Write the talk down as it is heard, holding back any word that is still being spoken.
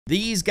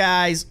These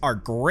guys are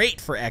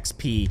great for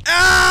XP.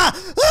 Ah!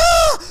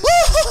 Ah!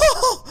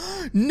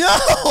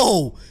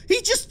 No! He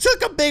just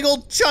took a big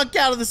old chunk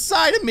out of the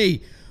side of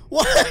me.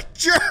 What a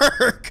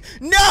jerk!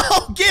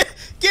 No! Get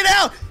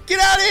out!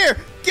 Get out of here!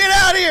 Get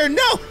out of here!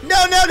 No!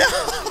 No! No! No!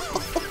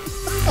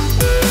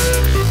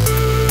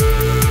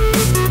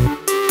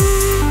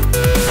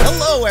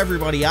 Hello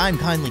everybody, I'm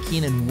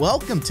Keyin and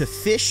welcome to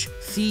Fish,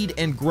 Feed,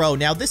 and Grow.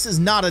 Now this is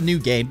not a new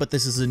game, but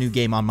this is a new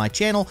game on my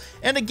channel,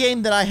 and a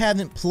game that I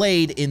haven't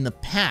played in the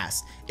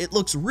past. It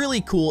looks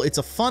really cool. It's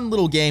a fun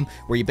little game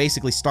where you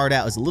basically start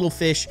out as a little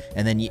fish,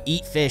 and then you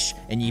eat fish,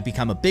 and you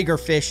become a bigger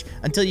fish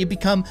until you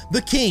become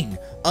the king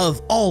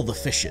of all the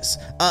fishes.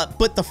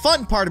 But the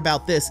fun part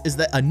about this is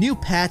that a new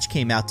patch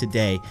came out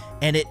today,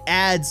 and it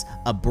adds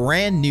a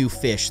brand new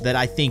fish that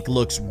I think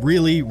looks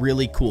really,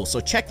 really cool. So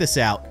check this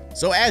out.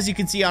 So as you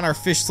can see on our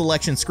fish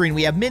selection screen,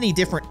 we have many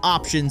different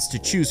options to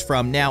choose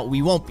from. Now,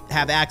 we won't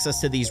have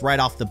access to these right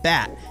off the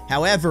bat.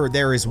 However,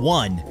 there is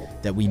one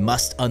that we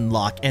must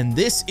unlock, and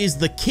this is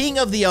the king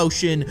of the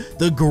ocean,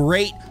 the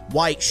great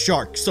white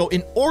shark. So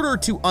in order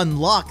to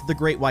unlock the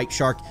great white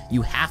shark,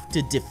 you have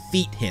to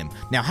defeat him.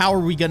 Now, how are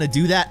we gonna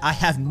do that? I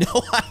have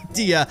no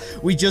idea.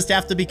 We just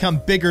have to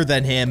become bigger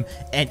than him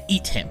and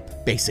eat him,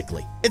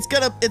 basically. It's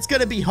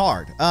gonna be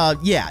hard.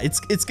 Yeah,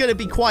 it's gonna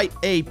be quite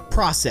a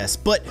process,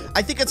 but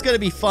I think it's gonna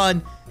be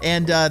fun.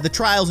 And the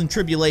trials and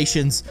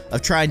tribulations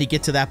of trying to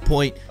get to that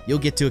point, you'll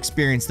get to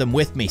experience them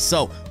with me.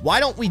 So why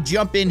don't we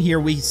jump in here?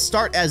 We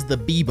start as the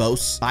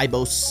Bibos. I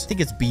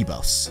think it's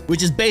Bibos,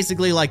 which is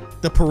basically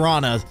like the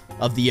piranha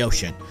of the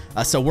ocean.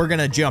 So we're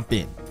gonna jump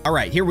in. All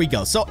right, here we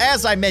go. So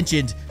as I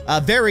mentioned,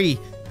 very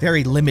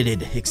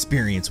limited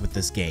experience with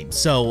this game.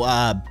 So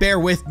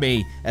bear with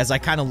me as I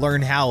kind of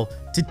learn how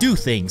to do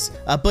things.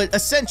 But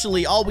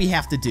essentially, all we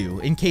have to do,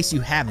 in case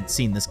you haven't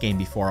seen this game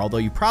before, although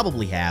you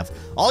probably have,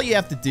 all you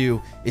have to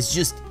do is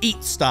just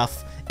eat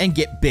stuff and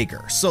get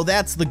bigger. So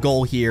that's the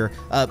goal here.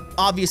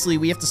 Obviously,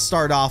 we have to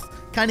start off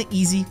kind of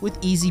easy with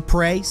easy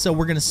prey. So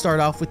we're going to start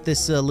off with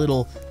this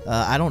little,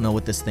 I don't know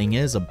what this thing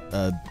is,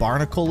 a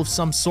barnacle of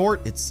some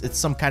sort. It's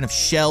some kind of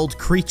shelled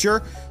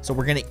creature. So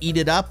we're going to eat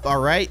it up.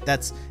 All right.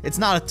 It's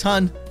not a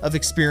ton of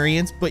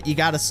experience, but you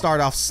got to start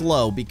off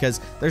slow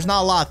because there's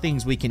not a lot of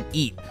things we can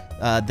eat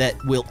that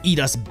will eat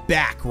us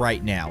back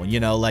right now. You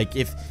know, like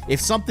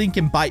if something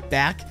can bite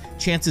back,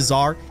 chances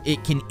are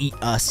it can eat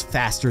us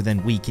faster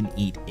than we can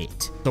eat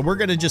it. So we're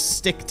going to just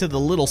stick to the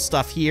little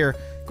stuff here.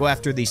 Go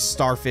after these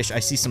starfish. I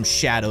see some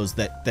shadows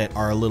that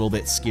are a little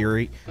bit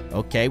scary.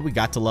 Okay, we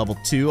got to level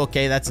 2.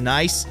 Okay, that's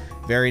nice.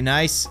 Very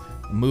nice.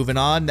 Moving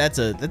on. That's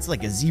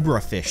like a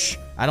zebrafish.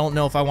 I don't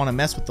know if I want to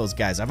mess with those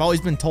guys. I've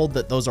always been told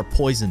that those are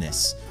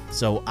poisonous.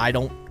 So I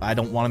don't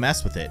want to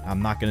mess with it.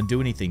 I'm not going to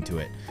do anything to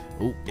it.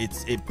 Oh,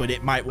 but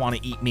it might want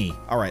to eat me.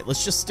 All right,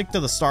 let's just stick to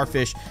the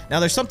starfish. Now,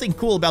 there's something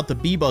cool about the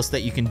Bibos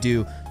that you can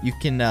do. You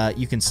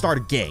can start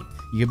a gang.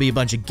 You can be a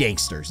bunch of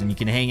gangsters, and you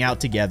can hang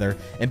out together,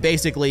 and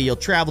basically you'll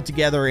travel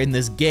together in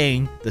this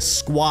gang, the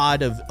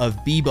squad of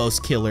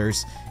Bibos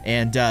killers,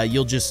 and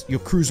you'll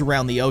cruise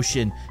around the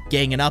ocean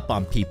ganging up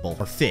on people,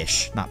 or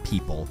fish, not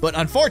people. But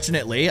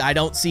unfortunately, I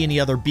don't see any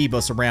other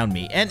Bibos around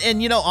me,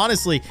 and you know,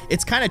 honestly,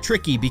 it's kind of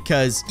tricky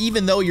because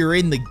even though you're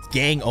in the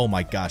gang, oh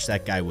my gosh,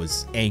 that guy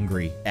was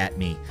angry at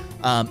me.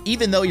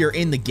 Even though you're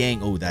in the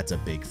gang, oh, that's a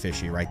big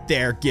fishy right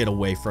there. Get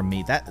away from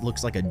me. That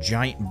looks like a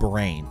giant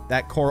brain.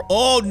 That coral,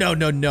 oh, no,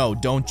 no, no.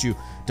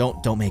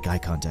 Don't make eye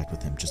contact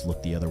with him. Just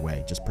look the other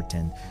way. Just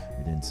pretend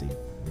you didn't see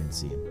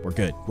him. We're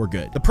good. We're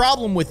good. The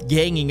problem with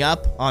ganging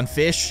up on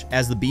fish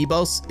as the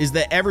Bibos is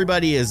that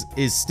everybody is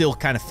still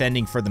kind of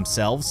fending for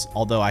themselves,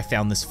 although I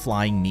found this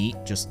flying meat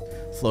just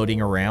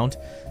floating around.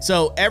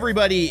 So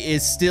everybody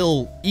is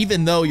still,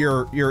 even though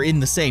you're in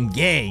the same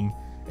gang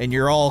and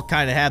you're all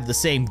kind of have the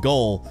same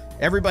goal,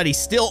 everybody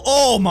still,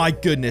 oh my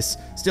goodness,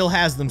 still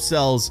has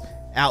themselves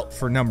out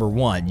for number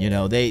one. You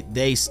know,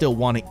 they still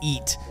want to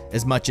eat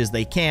as much as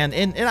they can,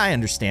 and I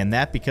understand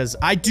that because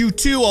I do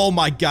too. Oh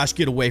my gosh,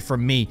 get away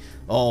from me.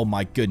 Oh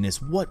my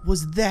goodness, what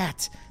was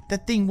that?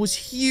 That thing was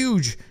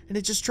huge, and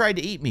it just tried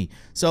to eat me.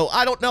 So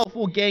I don't know if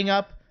we'll gang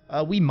up.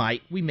 We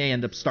may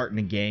end up starting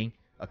a gang,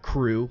 a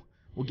crew.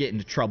 We'll get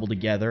into trouble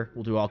together.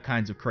 We'll do all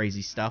kinds of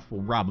crazy stuff.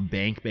 We'll rob a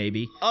bank,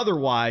 maybe.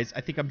 Otherwise, I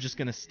think I'm just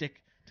gonna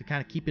stick to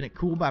kind of keeping it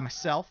cool by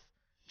myself.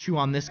 Chew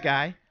on this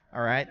guy.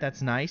 All right,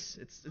 that's nice.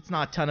 It's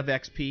not a ton of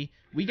XP.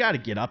 We got to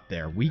get up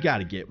there. We got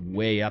to get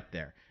way up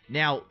there.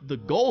 Now, the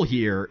goal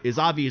here is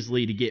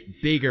obviously to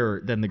get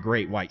bigger than the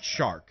great white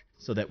shark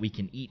so that we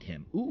can eat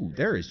him. Ooh,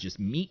 there is just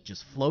meat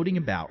just floating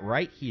about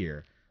right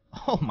here.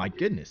 Oh my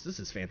goodness, this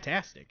is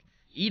fantastic.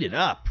 Eat it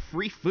up.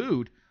 Free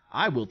food.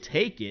 I will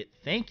take it.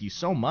 Thank you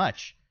so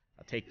much.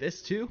 I'll take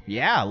this too.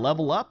 Yeah,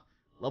 level up.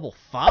 Level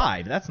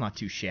 5. That's not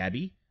too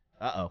shabby.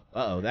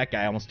 Uh-oh, that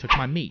guy almost took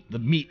my meat. The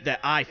meat that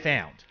I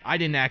found. I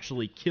didn't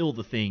actually kill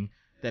the thing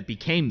that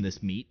became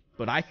this meat,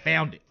 but I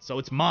found it, so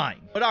it's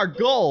mine. But our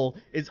goal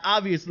is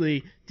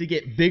obviously to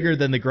get bigger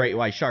than the great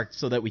white shark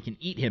so that we can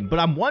eat him. But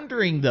I'm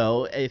wondering,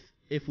 though,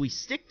 if we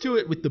stick to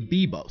it with the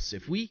Bibos,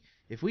 if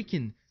we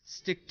can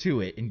stick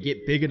to it and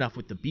get big enough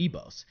with the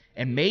Bibos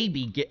and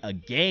maybe get a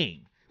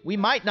gang. We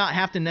might not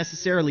have to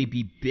necessarily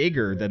be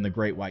bigger than the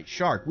great white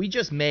shark. We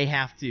just may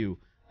have to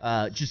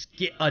just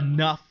get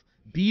enough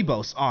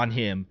Bibos on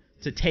him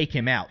to take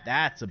him out.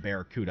 That's a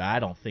barracuda. I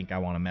don't think I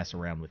want to mess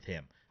around with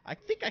him. I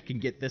think I can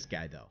get this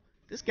guy, though.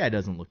 This guy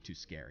doesn't look too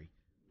scary.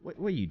 What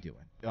are you doing?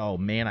 Oh,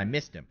 man, I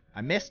missed him.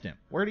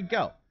 Where'd he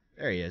go?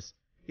 There he is.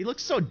 He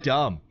looks so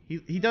dumb.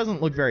 He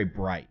doesn't look very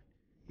bright.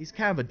 He's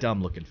kind of a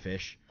dumb-looking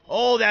fish.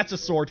 Oh, that's a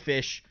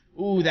swordfish.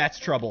 Ooh, that's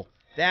trouble.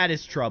 That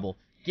is trouble.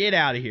 Get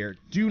out of here.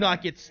 Do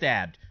not get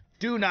stabbed.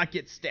 Do not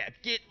get stabbed.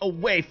 Get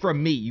away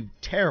from me, you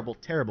terrible,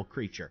 terrible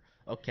creature.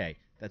 Okay,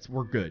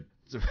 we're good.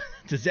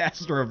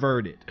 Disaster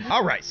averted.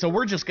 All right, so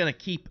we're just going to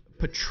keep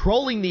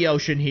patrolling the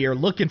ocean here,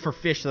 looking for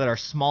fish that are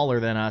smaller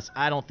than us.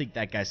 I don't think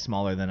that guy's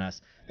smaller than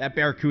us. That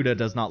barracuda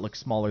does not look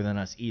smaller than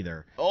us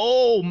either.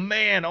 Oh,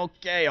 man,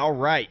 okay, all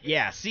right.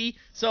 Yeah, see?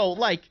 So,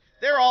 like,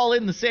 they're all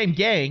in the same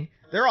gang.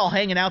 They're all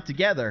hanging out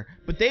together,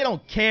 but they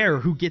don't care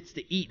who gets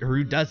to eat or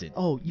who doesn't.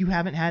 Oh, you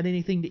haven't had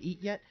anything to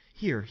eat yet?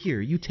 Here,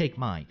 you take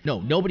mine.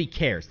 No, nobody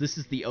cares. This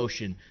is the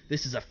ocean.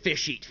 This is a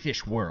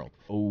fish-eat-fish world.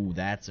 Oh,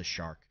 that's a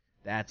shark.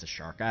 That's a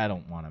shark. I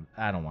don't want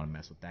to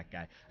mess with that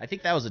guy. I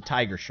think that was a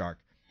tiger shark.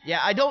 Yeah,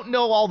 I don't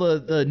know all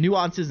the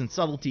nuances and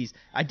subtleties.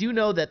 I do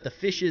know that the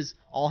fishes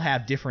all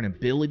have different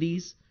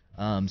abilities.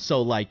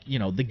 So, like, you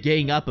know, the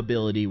gang up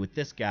ability with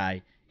this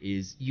guy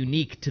is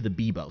unique to the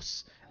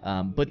Bibos.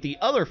 But the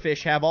other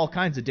fish have all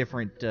kinds of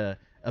different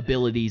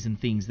abilities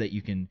and things that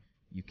you can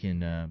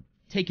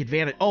take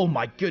advantage. Oh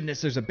my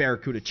goodness, there's a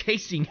barracuda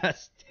chasing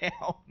us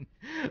down.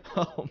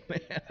 Oh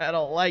man, I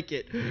don't like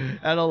it.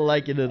 I don't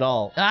like it at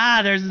all.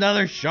 Ah, there's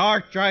another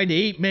shark trying to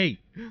eat me.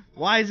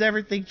 Why is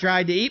everything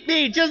trying to eat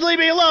me? Just leave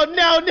me alone.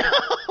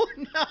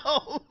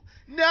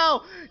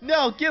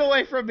 No, get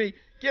away from me.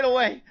 Get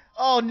away.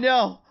 Oh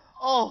no.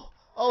 Oh,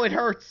 it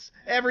hurts.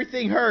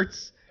 Everything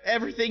hurts.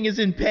 Everything is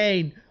in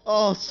pain.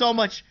 Oh, so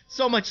much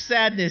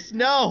sadness.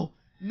 No.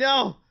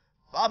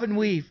 Bob and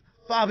weave.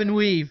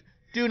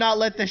 Do not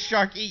let the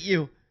shark eat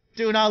you.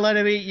 Do not let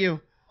him eat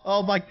you.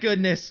 Oh my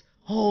goodness.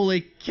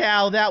 Holy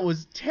cow, that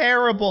was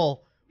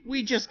terrible.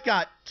 We just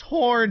got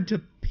torn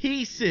to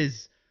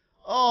pieces.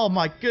 Oh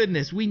my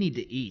goodness, we need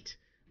to eat.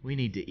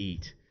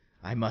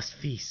 I must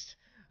feast.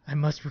 I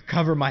must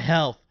recover my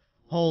health.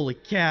 Holy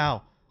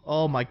cow.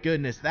 Oh my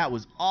goodness, that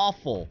was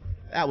awful.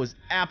 That was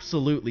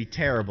absolutely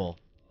terrible.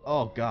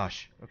 Oh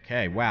gosh.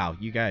 Okay, wow,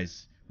 you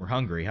guys were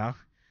hungry, huh?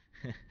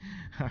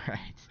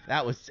 Alright.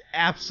 That was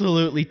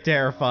absolutely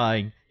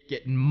terrifying.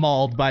 Getting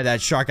mauled by that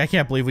shark. I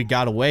can't believe we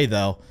got away,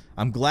 though.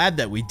 I'm glad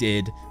that we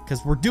did,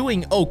 because we're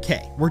doing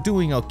okay.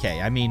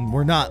 I mean,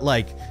 we're not,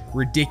 like,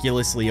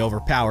 ridiculously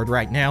overpowered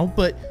right now,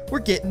 but we're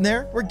getting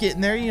there.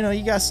 You know,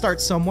 you gotta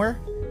start somewhere.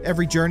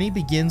 Every journey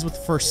begins with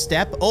the first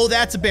step. Oh,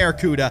 that's a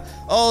barracuda.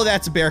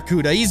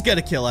 He's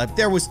gonna kill him.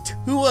 There was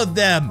 2 of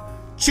them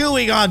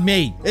chewing on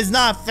me. It's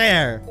not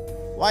fair.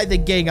 Why'd they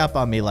gang up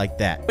on me like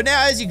that? But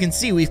now, as you can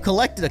see, we've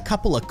collected a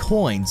couple of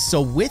coins.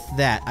 So with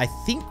that, I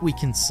think we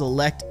can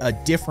select a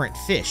different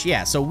fish.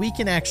 Yeah, so we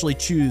can actually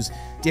choose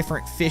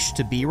different fish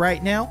to be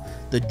right now.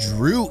 The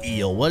Drew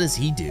eel, what does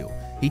he do?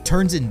 He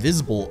turns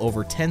invisible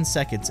over 10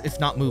 seconds if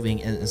not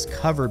moving and is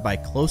covered by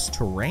close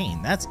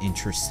terrain. That's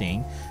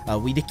interesting.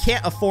 We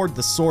can't afford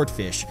the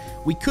swordfish.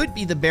 We could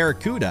be the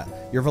barracuda.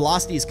 Your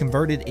velocity is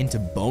converted into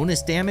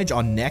bonus damage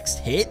on next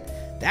hit.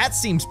 That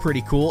seems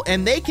pretty cool,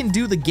 and they can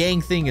do the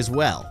gang thing as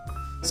well.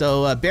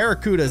 So,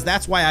 barracudas,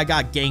 that's why I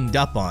got ganged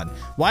up on.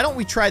 Why don't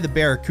we try the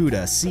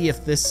barracuda, see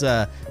if this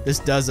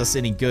does us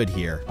any good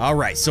here. All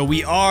right, so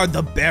we are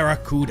the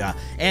barracuda,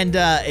 and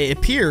it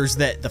appears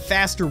that the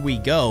faster we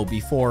go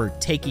before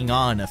taking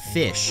on a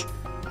fish,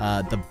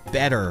 the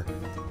better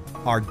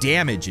our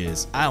damage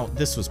is.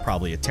 This was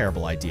probably a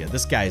terrible idea.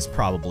 This guy is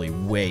probably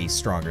way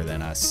stronger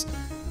than us.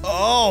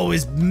 Oh,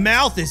 his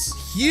mouth is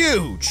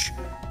huge.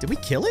 Did we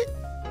kill it?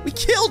 We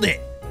killed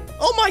it!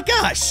 Oh my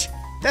gosh!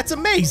 That's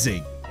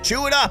amazing!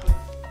 Chew it up!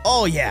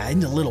 Oh yeah,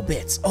 into little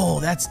bits. Oh,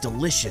 that's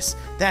delicious.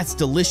 That's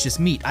delicious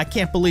meat. I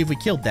can't believe we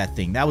killed that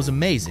thing. That was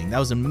amazing. That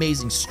was an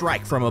amazing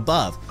strike from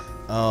above.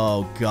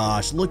 Oh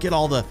gosh, look at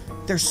all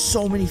there's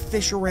so many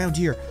fish around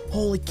here.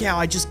 Holy cow,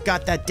 I just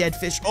got that dead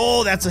fish.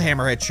 Oh, that's a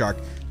hammerhead shark.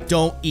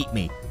 Don't eat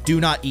me. Do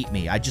not eat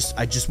me. I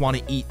just want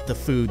to eat the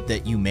food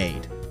that you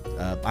made.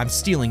 I'm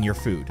stealing your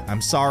food.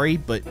 I'm sorry,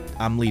 but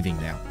I'm leaving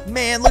now.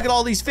 Man, look at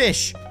all these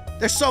fish.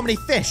 There's so many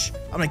fish.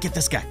 I'm gonna get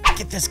this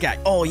guy.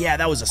 Oh yeah,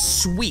 that was a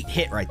sweet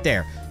hit right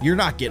there. You're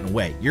not getting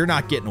away.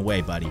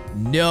 Buddy.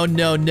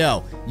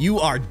 No. You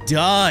are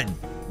done.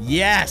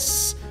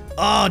 Yes.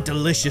 Oh,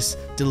 delicious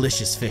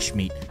fish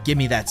meat. Give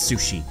me that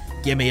sushi.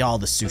 Give me all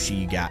the sushi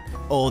you got.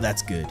 Oh,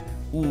 that's good.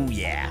 Ooh,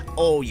 yeah.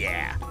 Oh,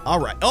 yeah. All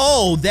right.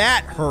 Oh,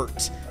 that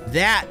hurt.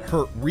 That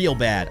hurt real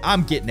bad.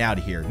 I'm getting out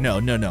of here.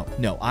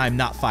 No. I'm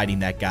not fighting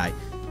that guy.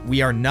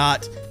 We are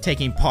not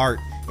taking part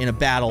in a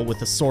battle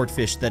with a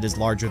swordfish that is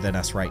larger than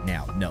us right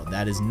now. No,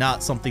 that is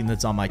not something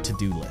that's on my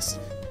to-do list.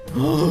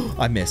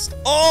 I missed.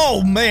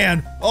 Oh,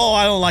 man. Oh,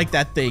 I don't like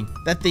that thing.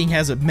 That thing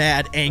has a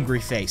mad, angry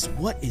face.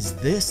 What is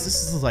this?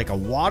 This is like a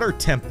water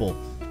temple.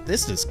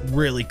 This is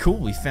really cool.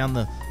 We found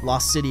the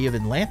lost city of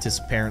Atlantis,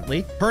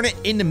 apparently. Turn it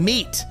into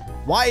meat.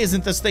 Why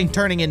isn't this thing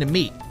turning into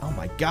meat? Oh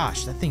my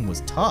gosh, that thing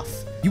was tough.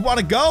 You want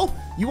to go?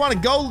 You want to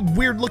go,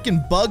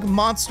 weird-looking bug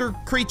monster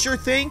creature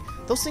thing?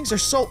 Those things are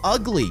so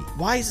ugly.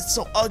 Why is it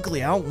so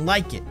ugly? I don't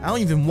like it. I don't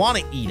even want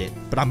to eat it,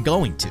 but I'm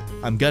going to.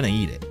 I'm gonna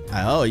eat it.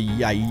 Oh,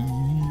 yeah.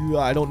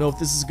 I don't know if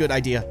this is a good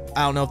idea.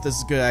 I don't know if this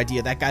is a good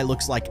idea. That guy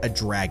looks like a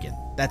dragon.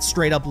 That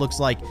straight up looks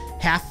like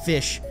half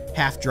fish,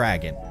 half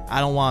dragon. I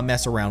don't want to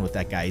mess around with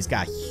that guy. He's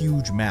got a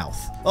huge mouth.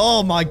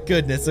 Oh my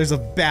goodness, there's a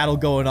battle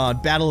going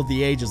on. Battle of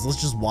the Ages.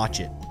 Let's just watch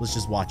it. Let's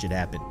just watch it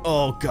happen.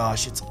 Oh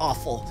gosh, it's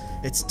awful.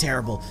 It's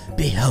terrible.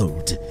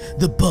 Behold,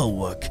 the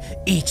bulwark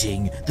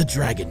eating the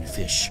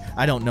dragonfish.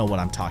 I don't know what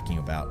I'm talking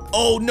about.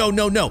 Oh, no,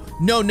 no, no,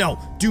 no, no.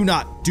 Do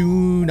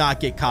not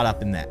get caught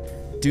up in that.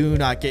 Do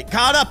not get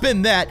caught up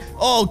in that.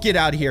 Oh, get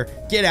out of here.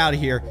 Get out of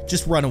here.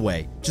 Just run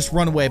away. Just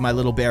run away, my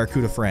little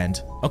barracuda friend.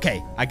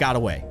 Okay, I got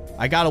away.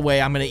 I got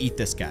away. I'm gonna eat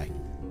this guy.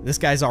 This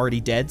guy's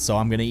already dead, so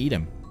I'm gonna eat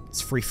him.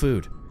 It's free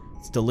food.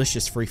 It's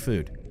delicious free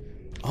food.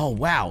 Oh,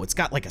 wow. It's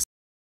got like a...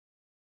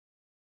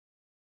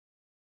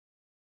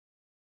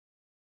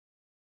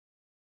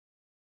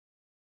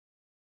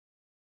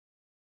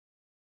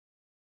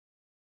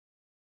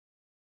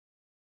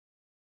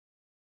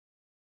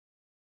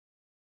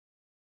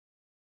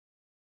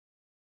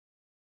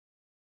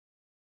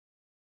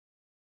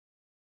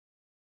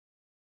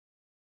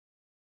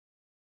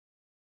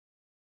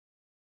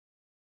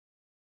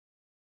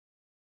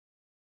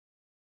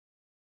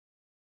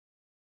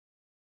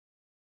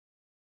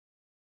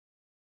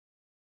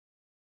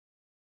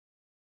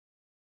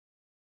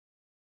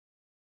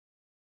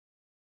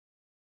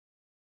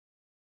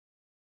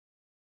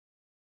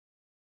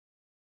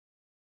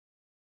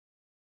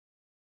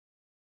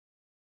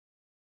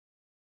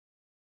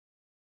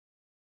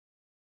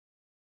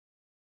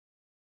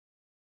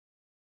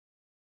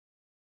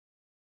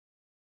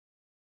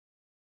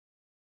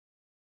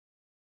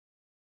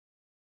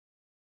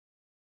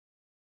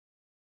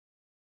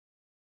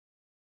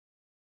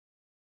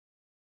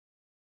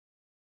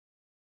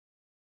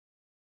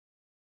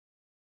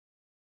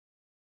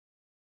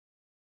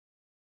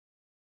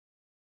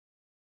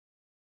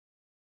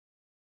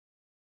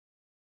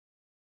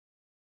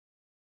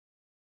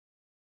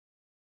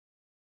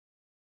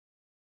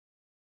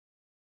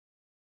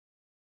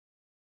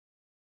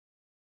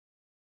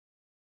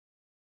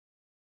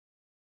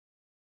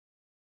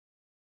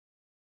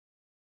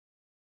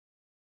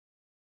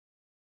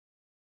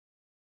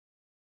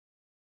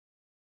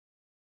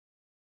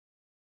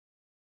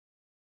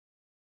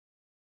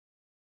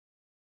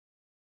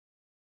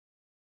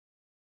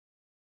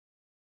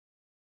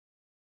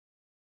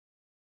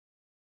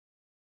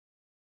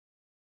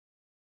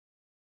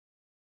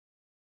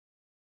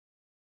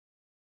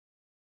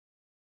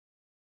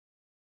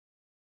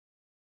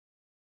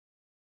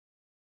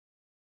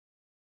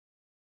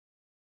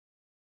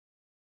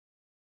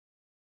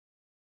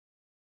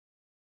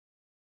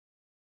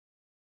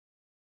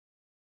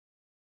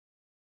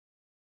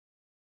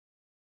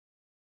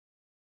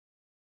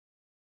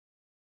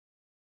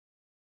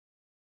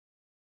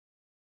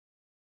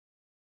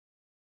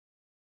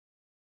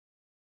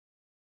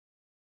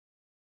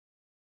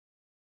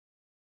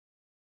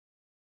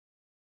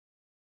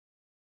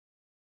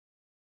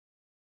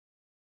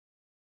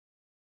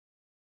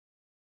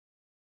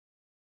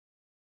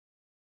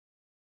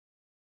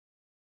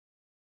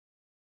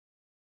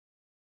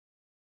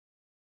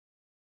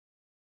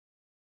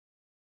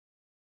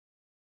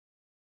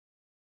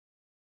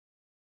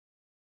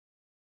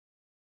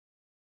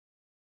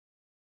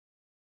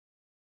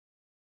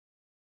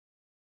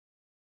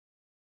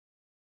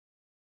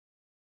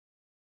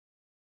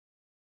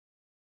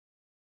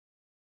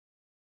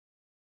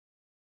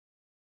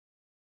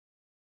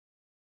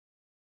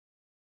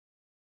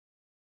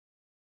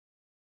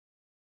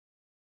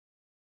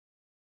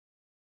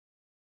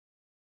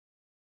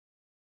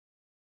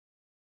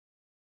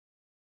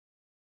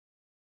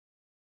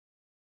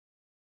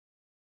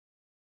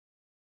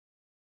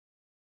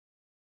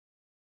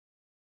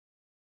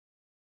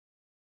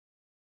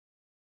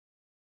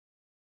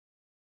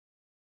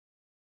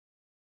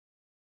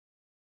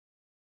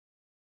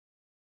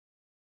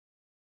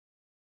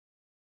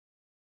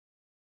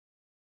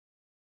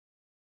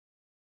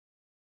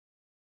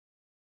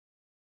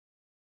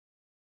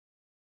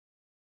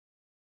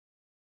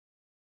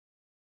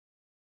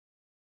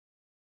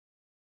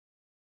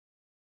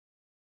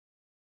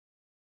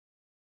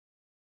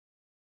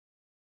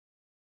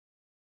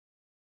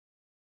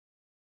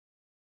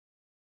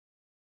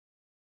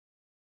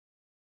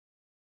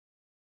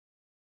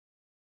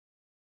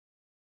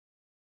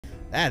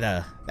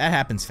 That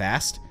happens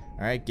fast.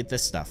 All right, get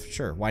this stuff.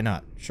 Sure, why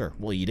not? Sure,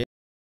 we'll eat it.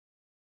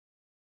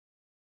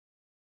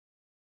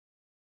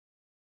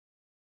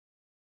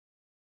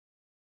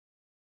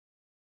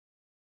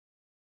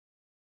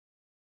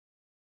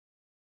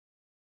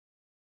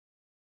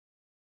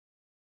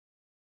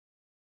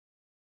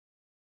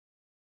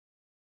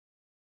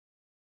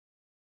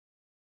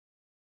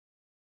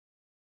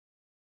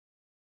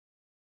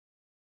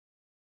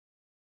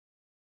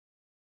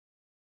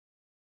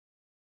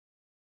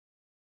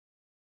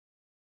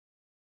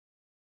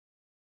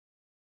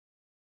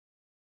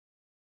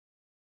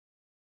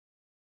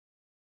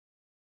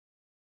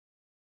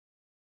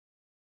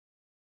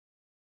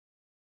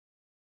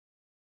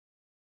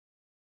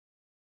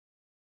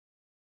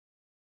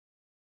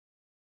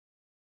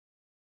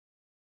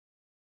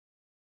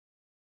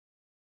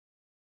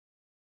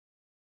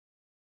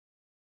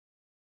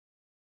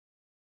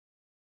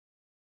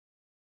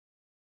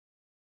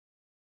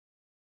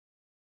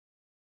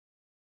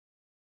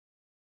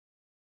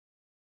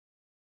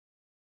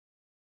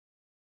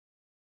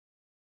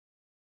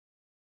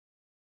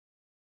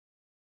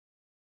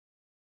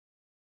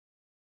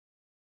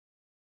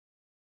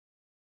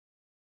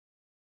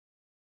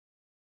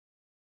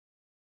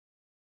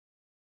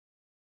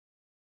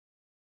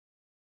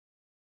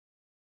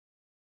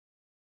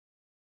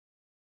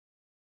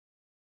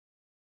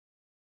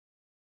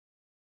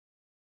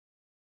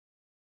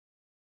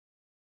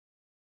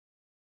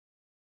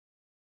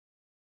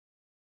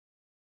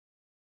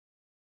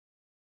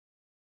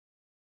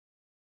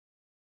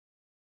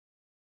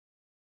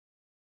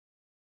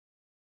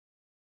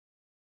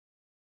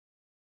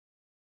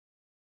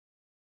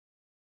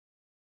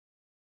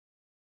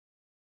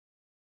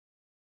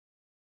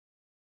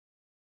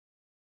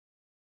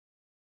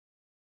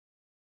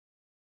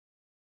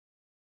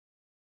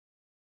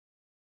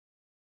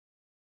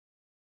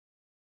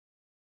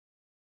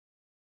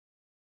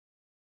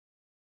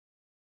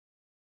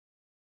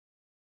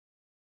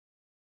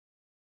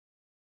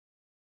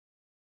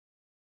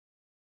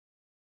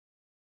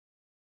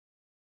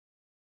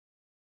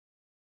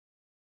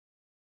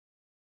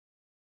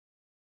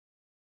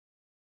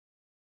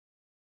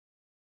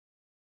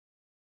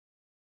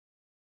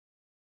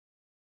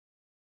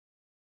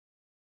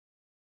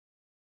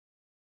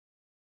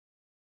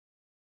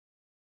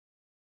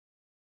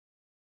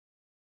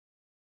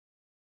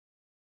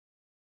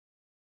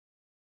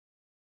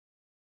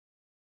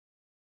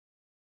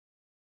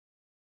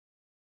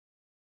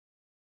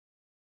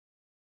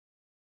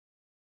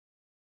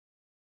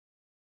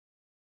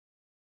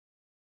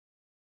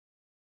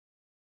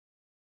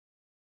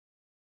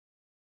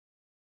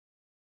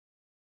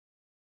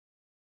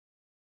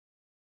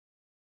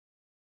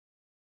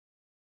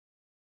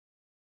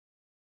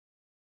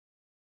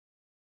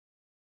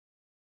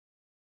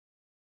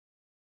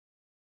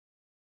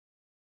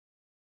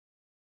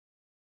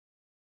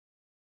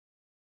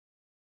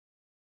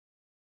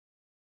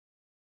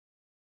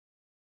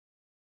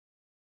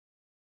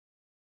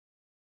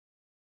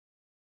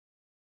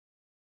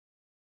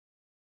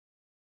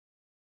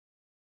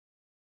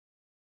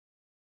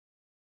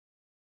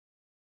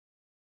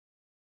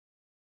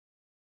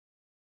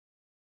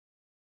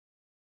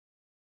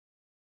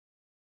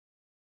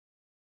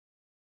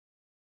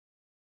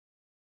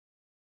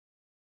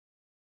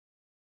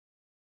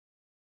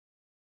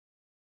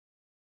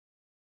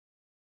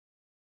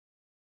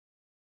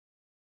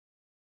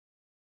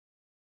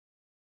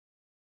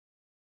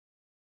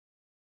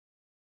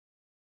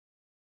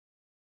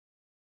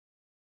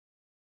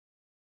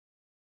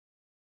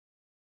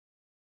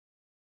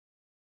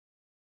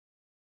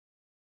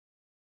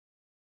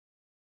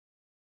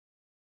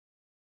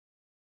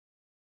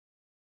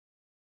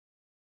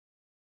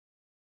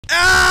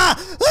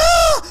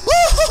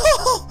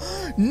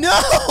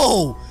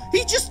 No!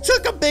 He just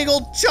took a big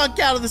old chunk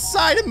out of the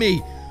side of me.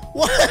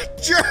 What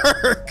a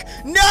jerk!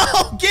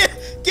 No!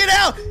 Get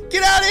out!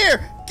 Get out of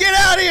here! Get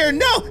out of here!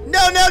 No!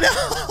 No, no, no!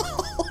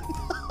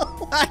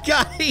 No! I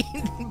got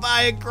eaten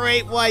by a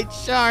great white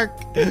shark.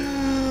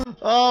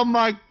 Oh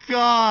my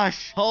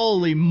gosh.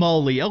 Holy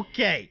moly.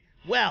 Okay.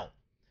 Well,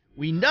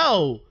 we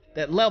know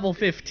that level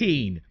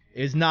 15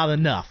 is not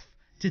enough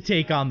to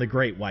take on the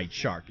great white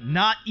shark.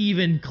 Not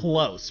even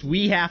close.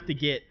 We have to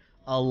get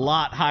a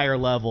lot higher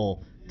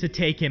level to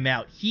take him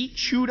out. He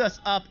chewed us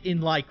up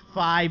in like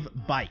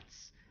 5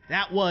 bites.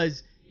 That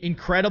was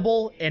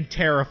incredible and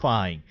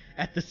terrifying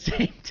at the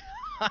same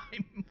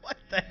time. What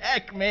the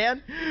heck,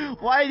 man?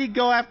 Why did he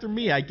go after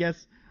me? I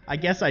guess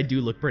I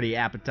do look pretty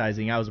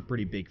appetizing. I was a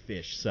pretty big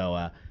fish, so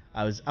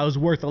I was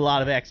worth a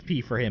lot of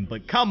XP for him.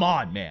 But come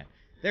on, man.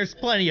 There's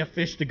plenty of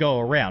fish to go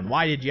around.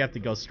 Why did you have to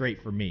go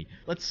straight for me?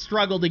 Let's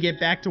struggle to get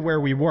back to where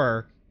we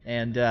were,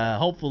 and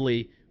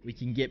hopefully we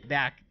can get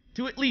back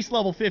to at least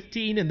level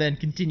 15 and then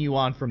continue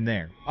on from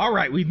there.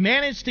 Alright, we've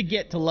managed to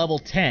get to level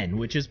 10,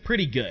 which is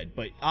pretty good,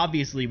 but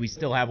obviously we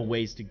still have a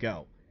ways to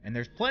go. And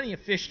there's plenty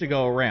of fish to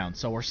go around,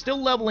 so we're still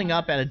leveling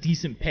up at a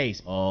decent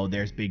pace. Oh,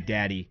 there's Big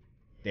Daddy.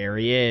 There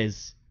he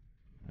is.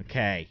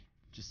 Okay.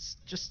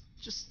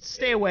 Just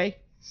stay away.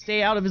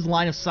 Stay out of his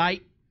line of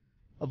sight.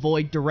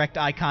 Avoid direct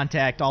eye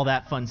contact, all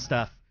that fun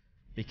stuff.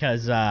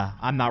 Because,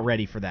 I'm not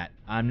ready for that.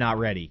 I'm not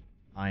ready.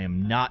 I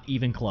am not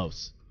even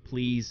close.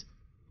 Please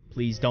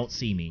don't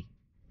see me.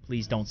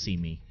 Please don't see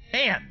me.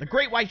 Man, the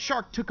great white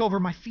shark took over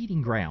my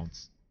feeding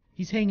grounds.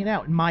 He's hanging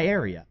out in my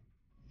area.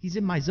 He's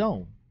in my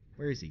zone.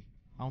 Where is he?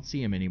 I don't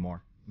see him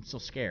anymore. I'm so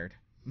scared.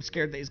 I'm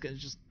scared that he's gonna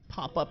just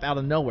pop up out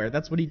of nowhere.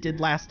 That's what he did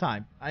last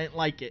time. I didn't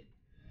like it.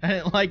 I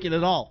didn't like it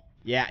at all.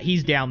 Yeah,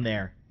 he's down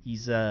there.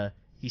 He's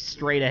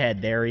straight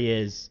ahead. There he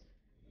is.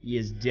 He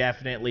is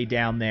definitely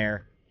down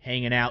there,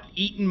 hanging out,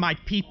 eating my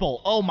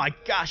people. Oh my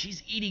gosh,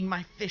 he's eating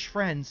my fish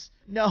friends.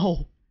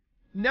 No.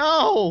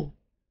 No!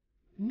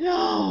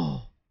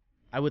 No!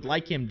 I would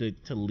like him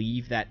to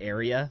leave that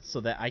area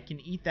so that I can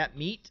eat that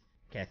meat.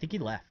 Okay, I think he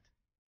left.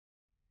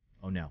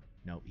 Oh no.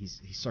 No, he's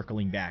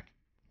circling back.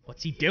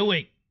 What's he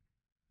doing?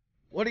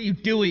 What are you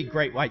doing,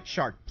 great white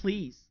shark?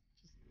 Please,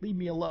 just leave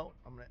me alone.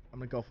 I'm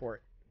gonna go for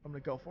it. I'm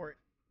gonna go for it.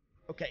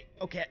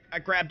 Okay, I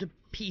grabbed a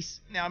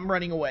piece. Now I'm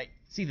running away.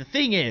 See, the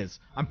thing is,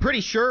 I'm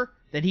pretty sure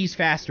that he's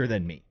faster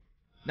than me.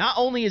 Not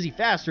only is he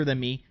faster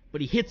than me,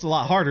 but he hits a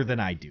lot harder than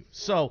I do.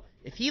 So,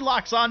 if he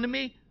locks onto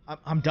me,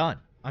 I'm done.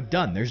 I'm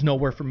done. There's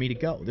nowhere for me to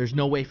go. There's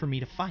no way for me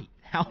to fight.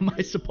 How am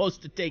I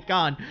supposed to take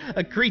on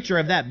a creature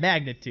of that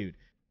magnitude?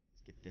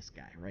 Let's get this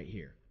guy right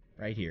here.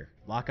 Right here.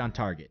 Lock on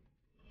target.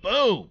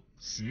 Boom!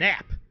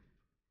 Snap!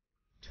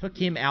 Took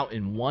him out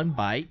in one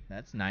bite.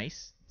 That's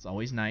nice. It's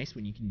always nice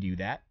when you can do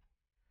that.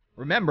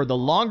 Remember, the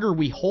longer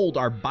we hold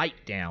our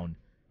bite down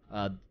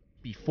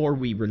before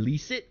we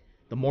release it,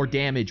 the more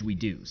damage we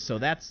do. So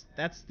that's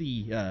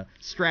the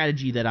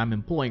strategy that I'm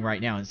employing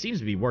right now, and it seems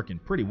to be working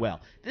pretty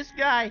well. This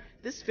guy,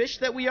 this fish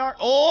that we are...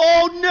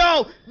 Oh,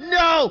 no!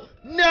 No!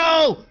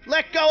 No!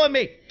 Let go of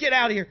me! Get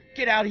out of here!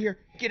 Get out of here!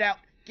 Get out!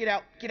 Get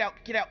out! Get out!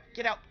 Get out!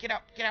 Get out! Get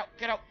out! Get out!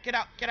 Get out! Get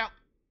out! Get out!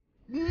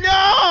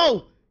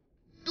 No!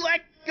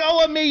 Let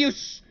go of me, you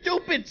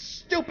stupid,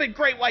 stupid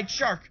great white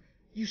shark!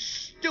 You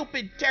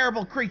stupid,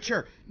 terrible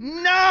creature!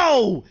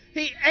 No!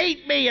 He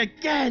ate me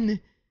again!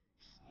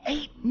 He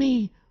ate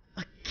me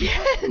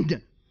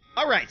again!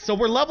 Alright, so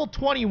we're level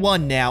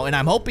 21 now, and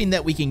I'm hoping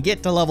that we can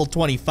get to level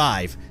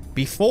 25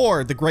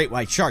 before the great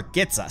white shark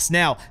gets us.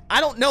 Now, I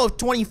don't know if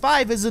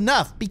 25 is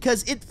enough,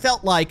 because it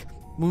felt like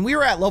when we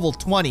were at level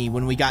 20,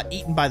 when we got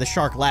eaten by the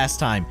shark last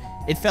time,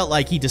 it felt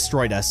like he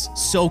destroyed us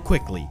so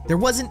quickly. There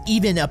wasn't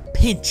even a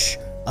pinch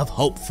of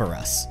hope for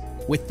us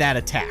with that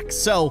attack.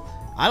 So,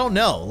 I don't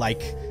know,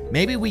 like,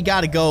 maybe we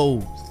gotta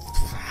go,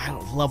 I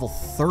don't know, level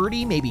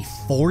 30, maybe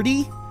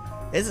 40?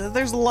 There's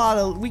a lot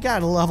of, we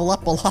gotta level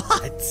up a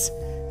lot.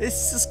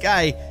 This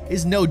guy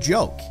is no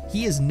joke.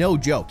 He is no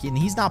joke, and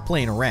he's not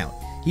playing around.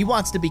 He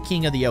wants to be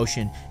king of the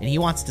ocean, and he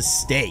wants to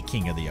stay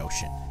king of the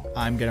ocean.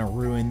 I'm gonna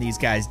ruin these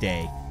guys'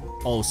 day.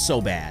 Oh,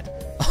 so bad.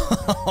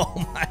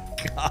 Oh my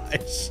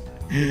gosh.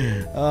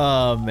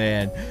 Oh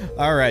man.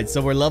 Alright,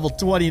 so we're level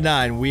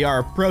 29. We are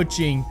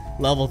approaching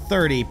level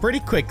 30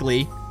 pretty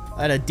quickly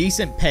at a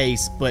decent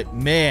pace, but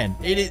man,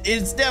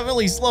 it's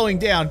definitely slowing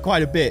down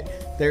quite a bit.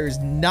 There's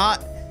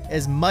not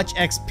as much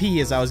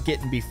XP as I was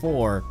getting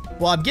before.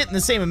 Well, I'm getting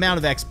the same amount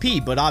of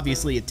XP, but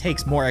obviously it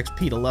takes more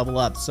XP to level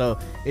up, so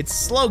it's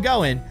slow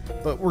going,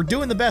 but we're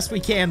doing the best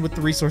we can with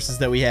the resources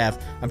that we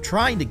have. I'm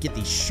trying to get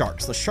these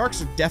sharks. The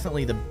sharks are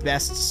definitely the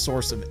best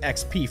source of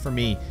XP for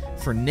me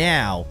for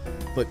now,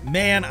 but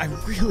man, I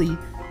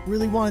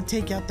really want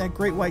to take out that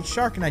great white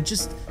shark, and I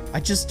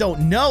just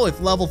don't know if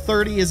level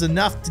 30 is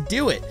enough to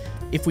do it.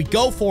 If we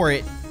go for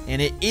it,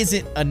 and it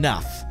isn't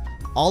enough,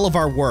 all of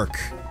our work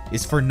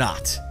is for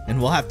naught, and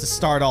we'll have to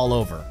start all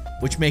over,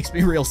 which makes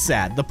me real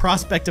sad. The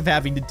prospect of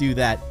having to do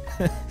that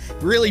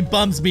really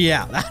bums me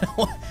out.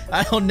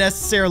 I don't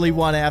necessarily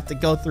want to have to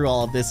go through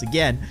all of this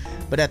again,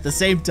 but at the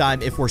same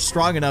time, if we're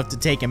strong enough to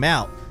take him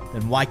out,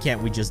 then why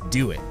can't we just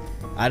do it?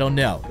 I don't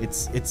know.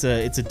 It's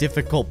a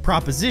difficult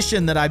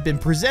proposition that I've been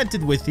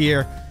presented with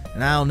here,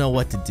 and I don't know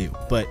what to do.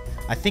 But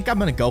I think I'm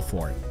gonna go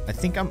for it. I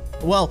think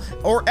well,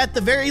 or at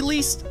the very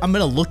least, I'm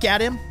gonna look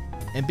at him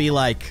and be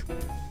like,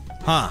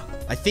 huh,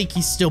 I think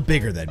he's still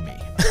bigger than me.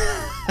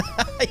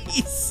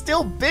 He's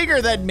still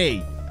bigger than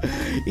me.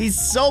 He's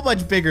so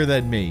much bigger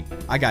than me.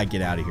 I gotta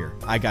get out of here.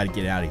 I gotta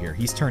get out of here.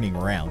 He's turning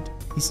around.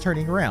 He's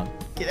turning around.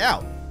 Get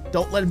out.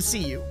 Don't let him see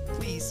you.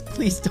 Please,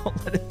 please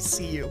don't let him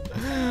see you.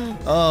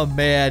 Oh,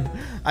 man.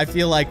 I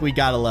feel like we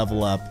gotta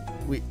level up.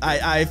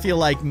 I feel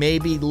like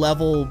maybe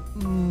level,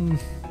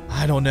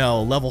 I don't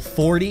know, level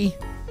 40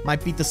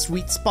 might be the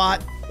sweet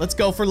spot. Let's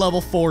go for level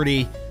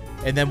 40,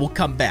 and then we'll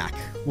come back.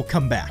 We'll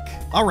come back.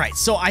 All right,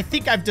 so I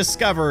think I've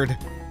discovered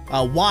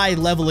why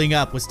leveling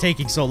up was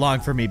taking so long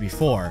for me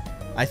before.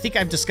 I think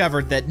I've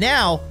discovered that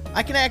now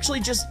I can actually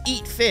just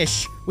eat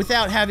fish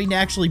without having to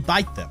actually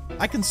bite them.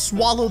 I can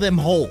swallow them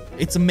whole.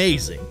 It's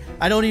amazing.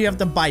 I don't even have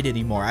to bite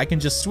anymore. I can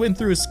just swim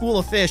through a school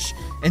of fish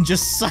and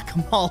just suck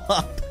them all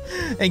up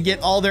and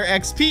get all their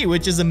XP,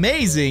 which is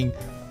amazing.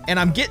 And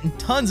I'm getting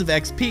tons of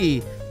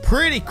XP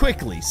pretty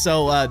quickly.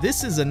 So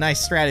this is a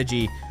nice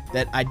strategy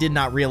that I did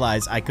not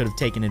realize I could have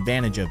taken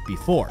advantage of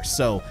before.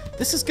 So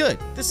this is good.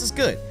 This is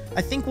good.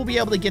 I think we'll be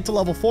able to get to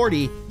level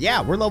 40.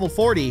 Yeah, we're level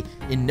 40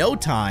 in no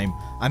time.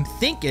 I'm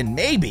thinking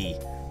maybe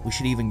we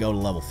should even go to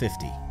level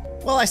 50.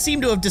 Well, I seem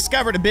to have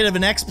discovered a bit of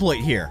an exploit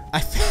here. I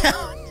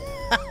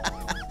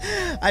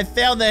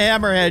found the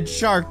hammerhead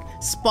shark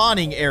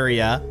spawning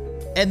area,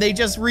 and they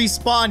just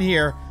respawn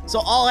here. So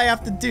all I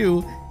have to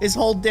do is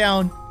hold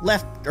down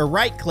left or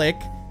right click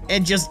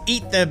and just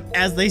eat them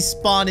as they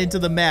spawn into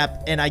the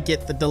map, and I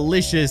get the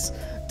delicious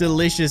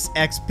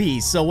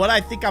XP. So what I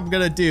think I'm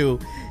gonna do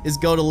is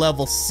go to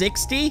level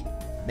 60,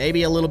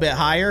 maybe a little bit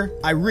higher.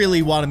 I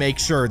really want to make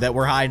sure that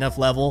we're high enough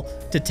level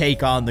to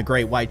take on the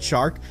great white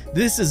shark.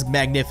 This is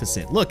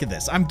magnificent. Look at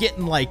this. I'm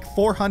getting like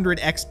 400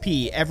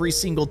 XP every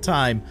single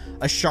time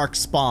a shark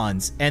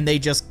spawns, and they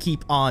just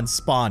keep on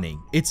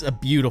spawning. It's a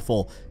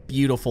beautiful,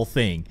 beautiful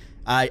thing.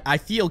 I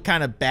feel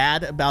kind of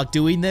bad about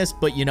doing this,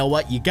 but you know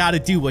what? You gotta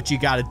do what you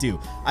gotta do.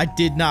 I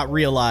did not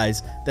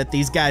realize that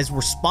these guys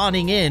were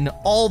spawning in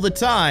all the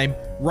time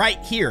right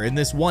here in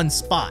this one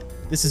spot.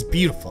 This is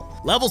beautiful.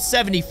 Level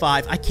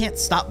 75, I can't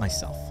stop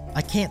myself.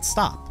 I can't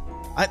stop.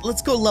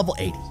 Let's go level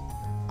 80.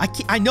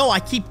 I know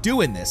I keep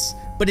doing this,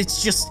 but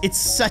it's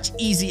such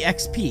easy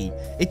XP.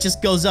 It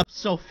just goes up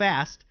so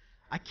fast,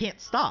 I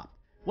can't stop.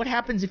 What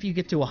happens if you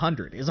get to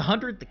 100? Is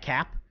 100 the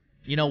cap?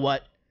 You know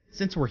what?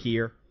 Since we're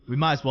here, we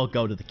might as well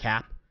go to the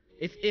cap.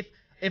 If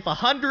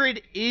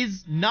 100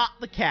 is not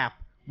the cap,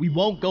 we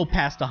won't go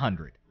past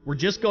 100. We're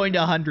just going to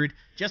 100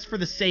 just for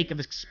the sake of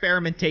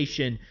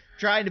experimentation,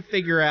 trying to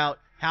figure out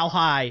how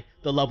high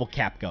the level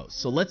cap goes.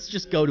 So let's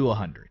just go to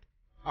 100.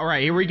 All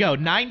right, here we go.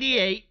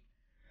 98.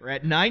 We're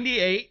at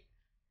 98.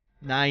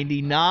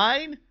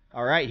 99.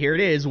 All right, here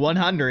it is.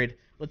 100.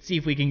 Let's see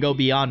if we can go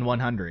beyond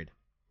 100.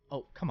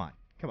 Oh, come on.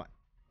 Come on.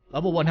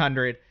 Level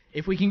 100.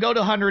 If we can go to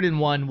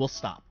 101, we'll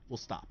stop. We'll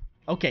stop.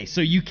 Okay,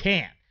 so you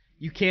can.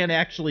 You can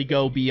actually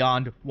go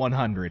beyond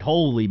 100.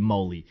 Holy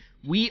moly.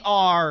 We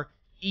are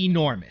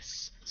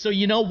enormous. So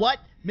you know what,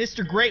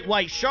 Mr. Great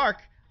White Shark?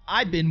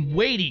 I've been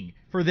waiting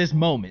for this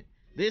moment.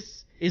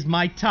 This is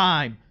my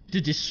time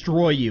to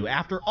destroy you.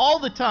 After all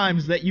the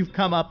times that you've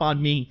come up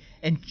on me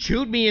and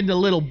chewed me into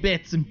little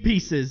bits and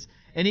pieces,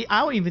 and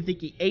I don't even think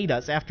he ate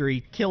us after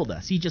he killed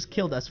us. He just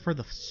killed us for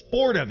the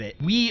sport of it.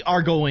 We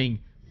are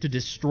going to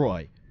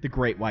destroy the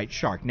Great White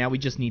Shark. Now we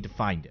just need to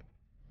find him.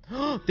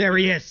 There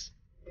he is.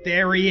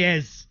 There he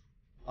is.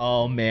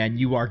 Oh, man,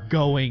 you are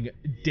going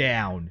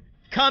down.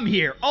 Come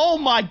here. Oh,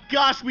 my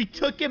gosh, we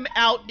took him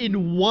out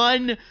in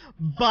one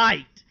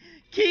bite.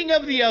 King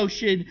of the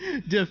ocean,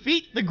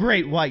 defeat the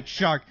Great White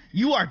Shark.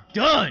 You are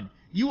done.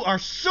 You are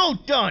so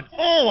done.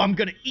 Oh, I'm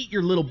going to eat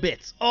your little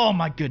bits. Oh,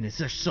 my goodness,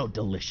 they're so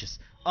delicious.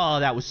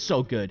 Oh, that was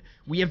so good.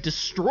 We have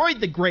destroyed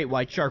the Great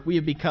White Shark. We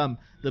have become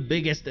the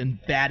biggest and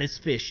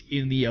baddest fish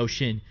in the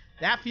ocean.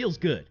 That feels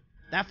good.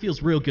 That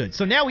feels real good.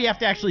 So now we have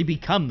to actually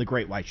become the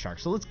Great White Shark.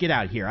 So let's get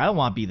out of here. I don't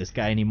want to be this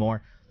guy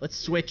anymore. Let's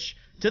switch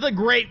to the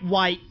Great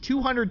White.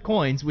 200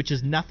 coins, which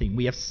is nothing.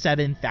 We have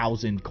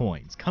 7,000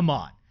 coins. Come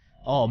on.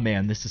 Oh,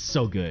 man, this is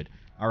so good.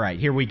 All right,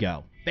 here we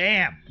go.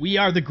 Bam! We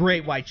are the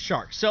Great White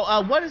Shark. So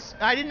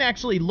I didn't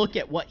actually look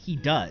at what he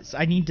does.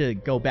 I need to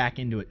go back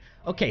into it.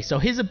 Okay, so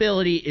his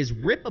ability is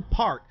rip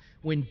apart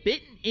when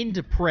bitten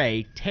into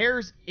prey,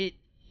 tears it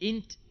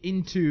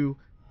into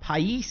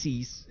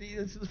pieces,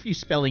 a few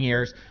spelling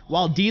errors,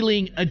 while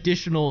dealing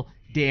additional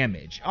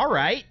damage. All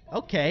right,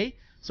 okay.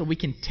 So we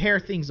can tear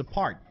things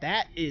apart.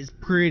 That is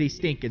pretty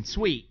stinking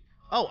sweet.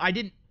 Oh, I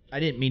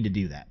didn't mean to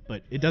do that,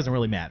 but it doesn't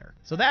really matter.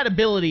 So that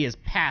ability is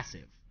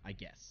passive, I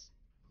guess.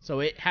 So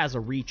it has a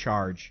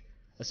recharge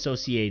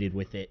associated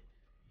with it,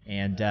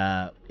 and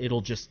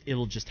it'll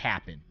just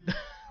happen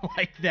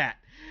like that.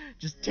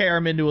 Just tear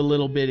them into a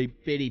little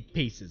bitty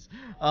pieces.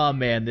 Oh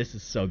man, this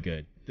is so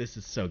good. This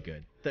is so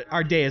good.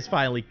 Our day has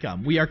finally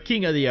come. We are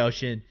king of the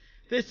ocean.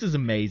 This is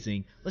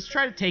amazing. Let's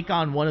try to take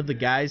on one of the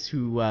guys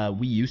who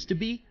we used to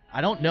be.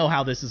 I don't know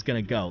how this is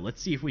going to go.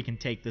 Let's see if we can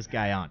take this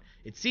guy on.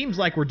 It seems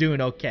like we're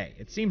doing okay.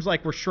 It seems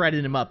like we're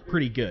shredding him up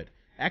pretty good.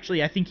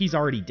 Actually, I think he's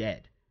already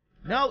dead.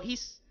 No,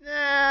 he's...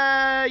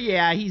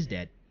 yeah, he's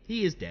dead.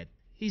 He is dead.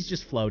 He's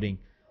just floating.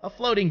 A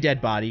floating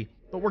dead body.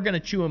 But we're going to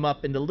chew him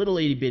up into little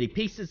itty-bitty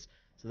pieces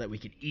so that we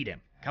can eat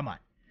him. Come on.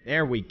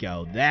 There we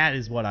go. That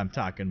is what I'm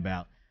talking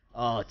about.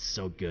 Oh, it's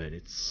so good.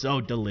 It's so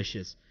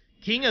delicious.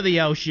 King of the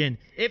ocean.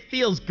 It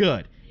feels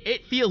good.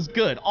 It feels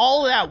good.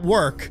 All that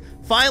work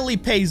finally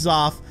pays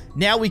off.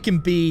 Now we can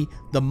be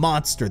the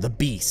monster, the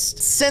beast.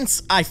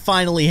 Since I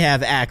finally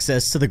have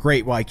access to the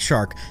great white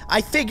shark,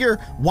 I figure,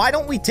 why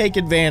don't we take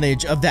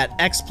advantage of that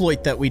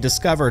exploit that we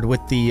discovered with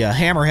the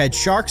hammerhead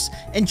sharks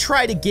and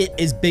try to get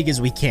as big as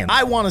we can.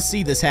 I want to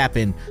see this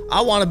happen.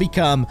 I want to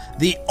become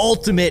the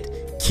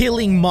ultimate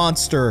killing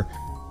monster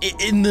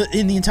in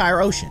the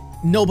entire ocean.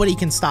 Nobody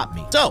can stop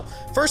me. So,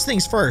 first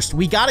things first,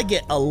 we gotta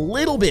get a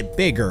little bit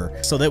bigger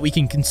so that we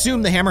can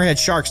consume the hammerhead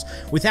sharks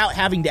without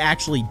having to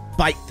actually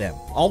bite them.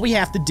 All we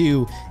have to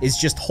do is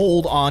just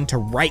hold on to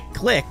right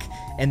click,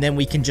 and then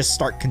we can just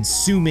start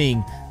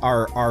consuming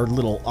our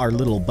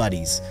little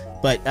buddies.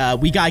 But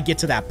we gotta get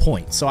to that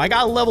point. So I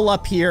gotta level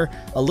up here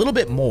a little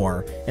bit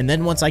more, and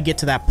then once I get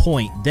to that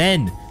point,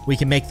 then we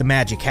can make the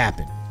magic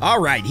happen. All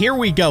right, here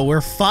we go.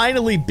 We're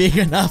finally big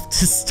enough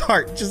to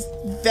start just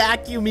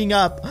vacuuming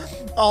up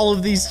all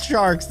of these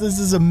sharks. This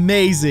is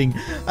amazing.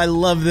 I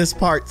love this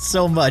part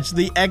so much.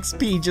 The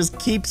XP just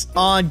keeps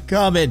on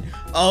coming.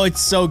 Oh,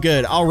 it's so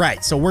good. All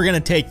right, so we're gonna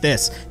take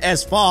this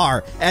as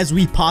far as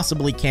we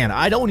possibly can.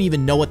 I don't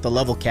even know what the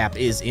level cap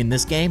is in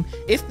this game,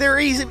 if there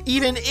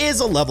even is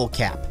a level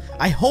cap.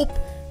 I hope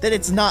that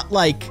it's not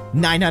like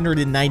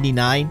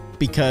 999,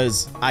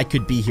 because I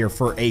could be here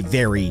for a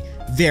very,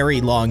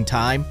 very long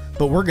time.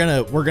 But we're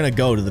gonna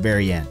go to the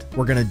very end.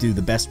 We're gonna do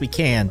the best we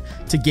can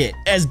to get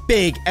as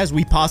big as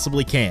we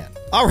possibly can.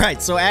 All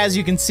right, so as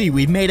you can see,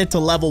 we've made it to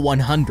level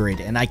 100,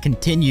 and I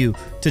continue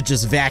to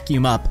just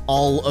vacuum up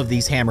all of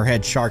these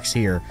hammerhead sharks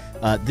here.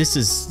 This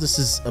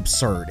is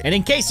absurd. And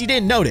in case you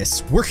didn't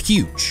notice, we're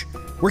huge.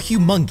 We're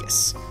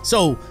humongous.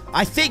 So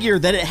I figure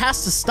that it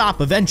has to stop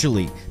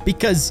eventually,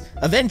 because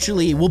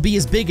eventually we'll be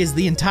as big as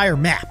the entire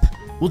map.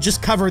 We'll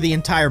just cover the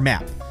entire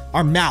map.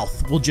 Our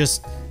mouth will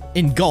just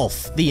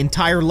engulf the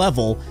entire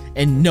level,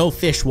 and no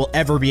fish will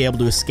ever be able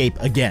to escape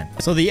again.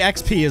 So the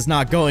XP is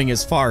not going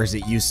as far as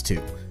it used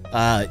to.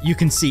 You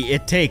can see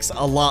it takes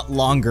a lot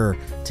longer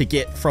to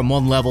get from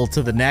one level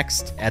to the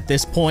next. At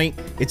this point,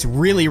 it's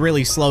really,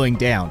 really slowing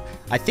down.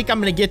 I think I'm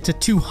gonna get to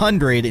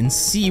 200 and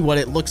see what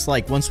it looks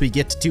like once we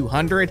get to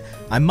 200.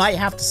 I might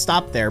have to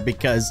stop there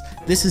because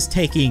this is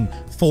taking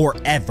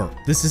forever.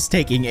 This is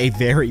taking a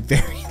very,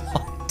 very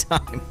long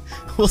time.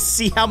 We'll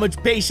see how much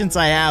patience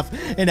I have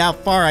and how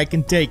far I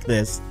can take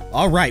this.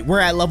 All right, we're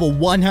at level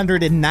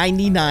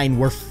 199.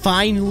 We're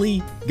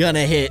finally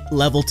gonna hit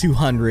level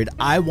 200.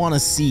 I want to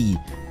see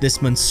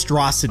this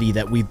monstrosity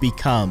that we've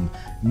become.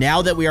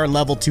 Now that we are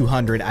level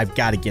 200, I've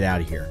got to get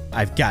out of here.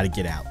 I've got to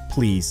get out.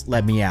 Please,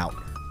 let me out.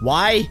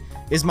 Why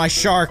is my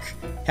shark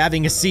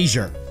having a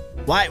seizure?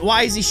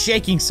 Why is he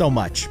shaking so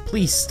much?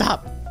 Please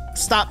stop.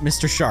 Stop,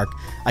 Mr. Shark.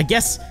 I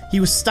guess he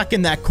was stuck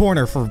in that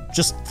corner for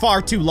just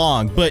far too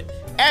long, but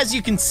as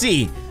you can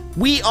see,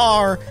 we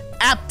are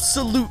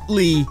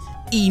absolutely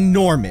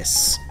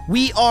enormous.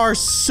 We are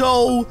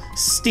so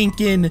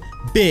stinking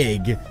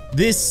big.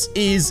 This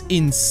is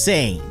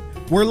insane.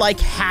 We're like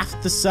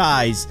half the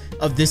size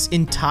of this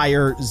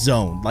entire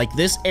zone. Like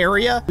this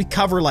area, we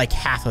cover like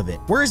half of it.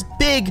 We're as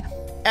big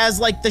as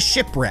like the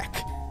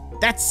shipwreck.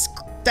 That's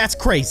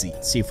crazy.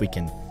 Let's see if we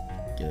can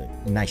get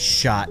a nice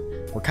shot.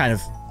 We're kind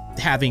of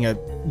having a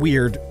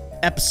weird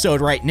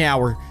episode right now.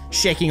 We're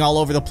shaking all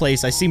over the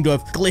place. I seem to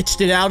have glitched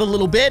it out a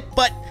little bit,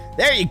 but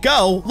there you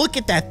go. Look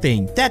at that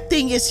thing. That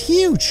thing is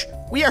huge.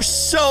 We are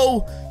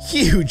so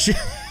huge.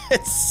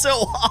 It's so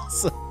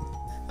awesome.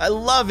 I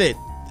love it.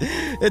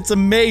 It's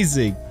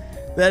amazing.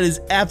 That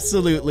is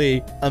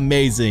absolutely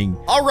amazing.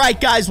 All right,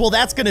 guys. Well,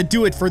 that's going to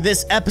do it for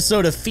this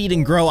episode of Feed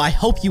and Grow. I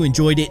hope you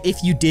enjoyed it.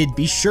 If you did,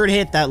 be sure to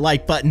hit that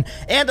like button.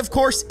 And of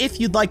course, if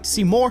you'd like to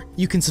see more,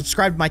 you can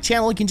subscribe to my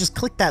channel. You can just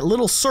click that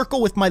little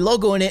circle with my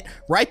logo in it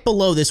right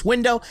below this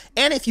window.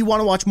 And if you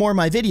want to watch more of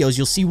my videos,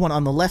 you'll see one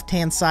on the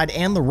left-hand side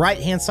and the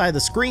right-hand side of the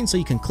screen, so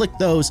you can click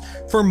those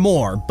for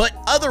more. But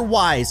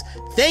otherwise,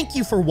 thank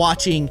you for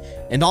watching,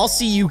 and I'll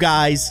see you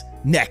guys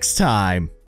next time.